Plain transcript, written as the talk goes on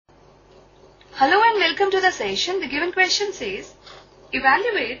Hello and welcome to the session. The given question says,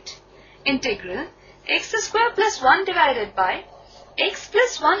 evaluate integral x square plus 1 divided by x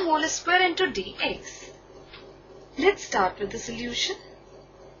plus 1 whole square into dx. Let's start with the solution.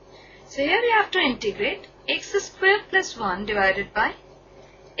 So here we have to integrate x square plus 1 divided by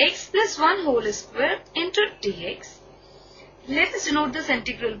x plus 1 whole square into dx. Let us denote this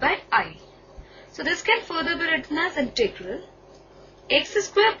integral by I. So this can further be written as integral x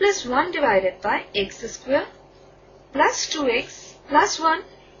square plus 1 divided by x square plus 2x plus 1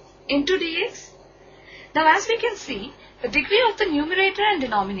 into dx. Now as we can see, the degree of the numerator and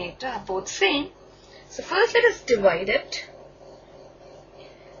denominator are both same. So first let us divide it.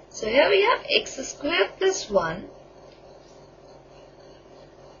 So here we have x square plus 1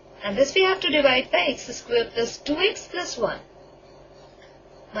 and this we have to divide by x square plus 2x plus 1.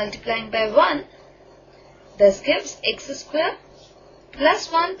 Multiplying by 1, this gives x square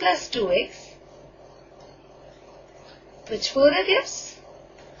plus 1 plus 2x, which further gives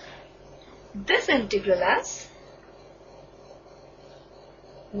this integral as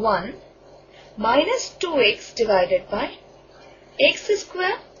 1 minus 2x divided by x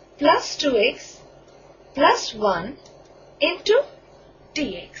square plus 2x plus 1 into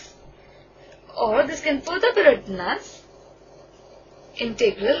dx. Or this can further be written as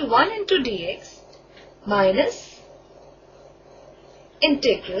integral 1 into dx minus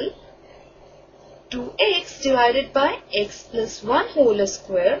integral 2x divided by x plus 1 whole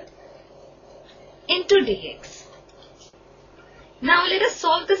square into dx. Now let us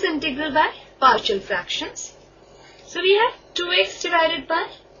solve this integral by partial fractions. So we have 2x divided by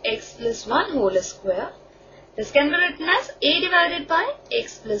x plus 1 whole square. This can be written as a divided by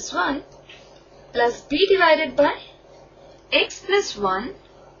x plus 1 plus b divided by x plus 1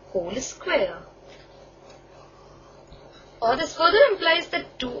 whole square. Or this further implies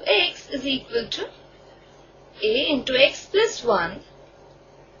that 2x is equal to a into x plus 1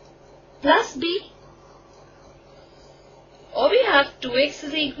 plus b. Or we have 2x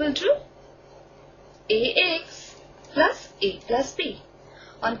is equal to ax plus a plus b.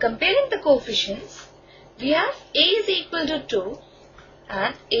 On comparing the coefficients, we have a is equal to 2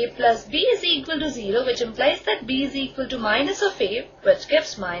 and a plus b is equal to 0, which implies that b is equal to minus of a, which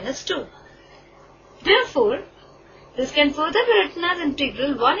gives minus 2. Therefore, this can further be written as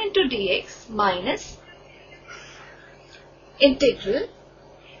integral 1 into dx minus integral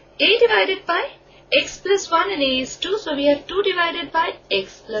a divided by x plus 1 and a is 2. So we have 2 divided by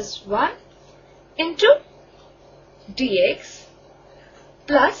x plus 1 into dx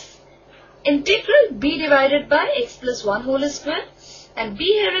plus integral b divided by x plus 1 whole square. And b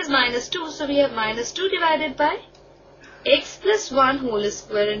here is minus 2. So we have minus 2 divided by x plus 1 whole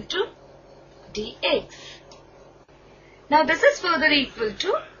square into dx. Now this is further equal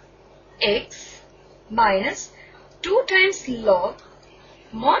to x minus 2 times log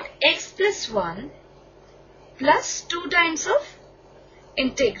mod x plus 1 plus 2 times of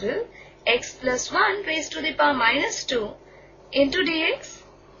integral x plus 1 raised to the power minus 2 into dx,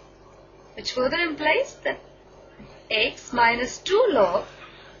 which further implies that x minus 2 log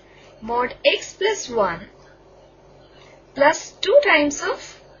mod x plus 1 plus 2 times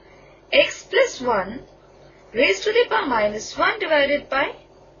of x plus 1 raised to the power minus 1 divided by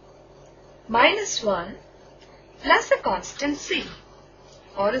minus 1 plus a constant c.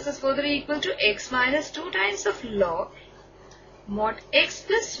 Or this is further equal to x minus 2 times of log mod x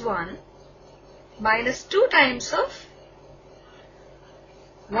plus 1 minus 2 times of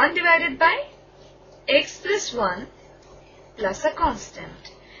 1 divided by x plus 1 plus a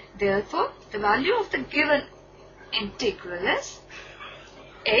constant. Therefore, the value of the given integral is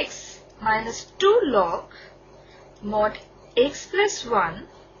x minus 2 log mod x plus 1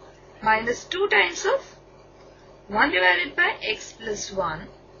 minus 2 times of 1 divided by x plus 1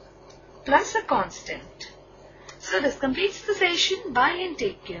 plus a constant. So this completes the session. Bye and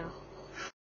take care.